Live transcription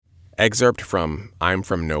Excerpt from I'm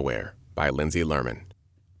From Nowhere by Lindsay Lerman.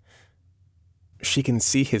 She can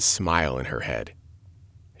see his smile in her head.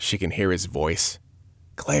 She can hear his voice.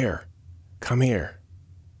 Claire, come here.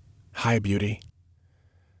 Hi, beauty.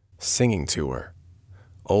 Singing to her.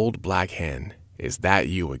 Old black hen, is that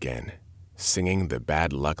you again? Singing the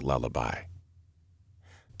bad luck lullaby.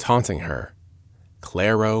 Taunting her.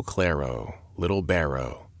 Claro, Claro, little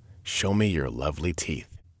barrow, show me your lovely teeth.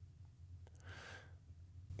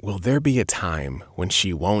 Will there be a time when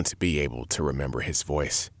she won't be able to remember his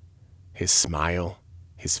voice, his smile,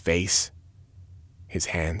 his face, his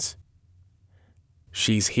hands?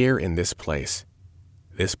 She's here in this place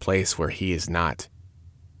where he is not,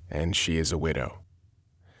 and she is a widow.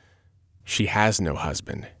 She has no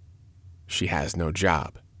husband. She has no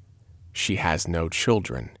job. She has no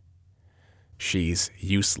children. She's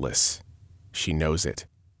useless. She knows it.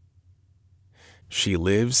 She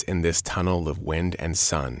lives in this tunnel of wind and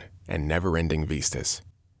sun and never-ending vistas.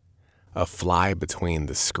 A fly between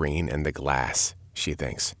the screen and the glass, she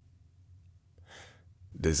thinks.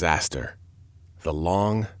 Disaster. The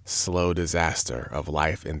long, slow disaster of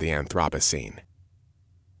life in the Anthropocene.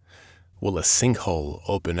 Will a sinkhole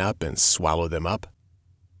open up and swallow them up?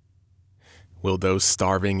 Will those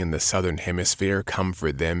starving in the southern hemisphere come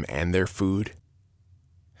for them and their food?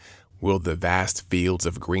 Will the vast fields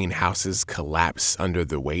of greenhouses collapse under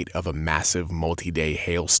the weight of a massive multi-day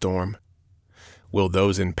hailstorm? Will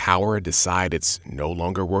those in power decide it's no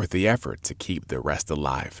longer worth the effort to keep the rest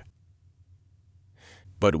alive?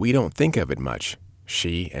 But we don't think of it much,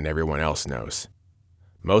 she and everyone else knows.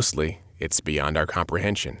 Mostly, it's beyond our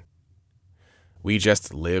comprehension. We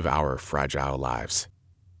just live our fragile lives.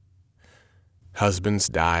 Husbands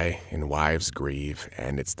die and wives grieve,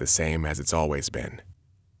 and it's the same as it's always been.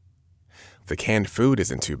 The canned food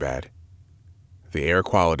isn't too bad. The air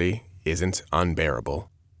quality isn't unbearable.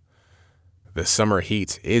 The summer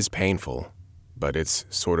heat is painful, but it's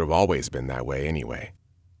sort of always been that way anyway.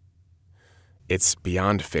 It's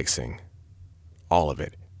beyond fixing, all of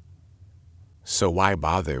it. So why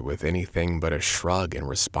bother with anything but a shrug in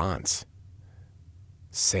response?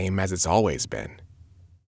 Same as it's always been.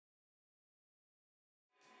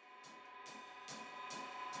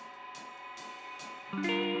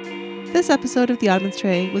 This episode of The Oddman's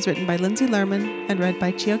Tray was written by Lindsay Lerman and read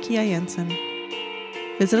by Chiokia Jensen.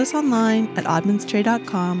 Visit us online at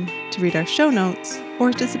oddmanstray.com to read our show notes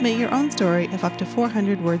or to submit your own story of up to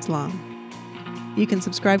 400 words long. You can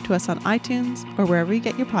subscribe to us on iTunes or wherever you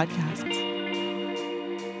get your podcasts.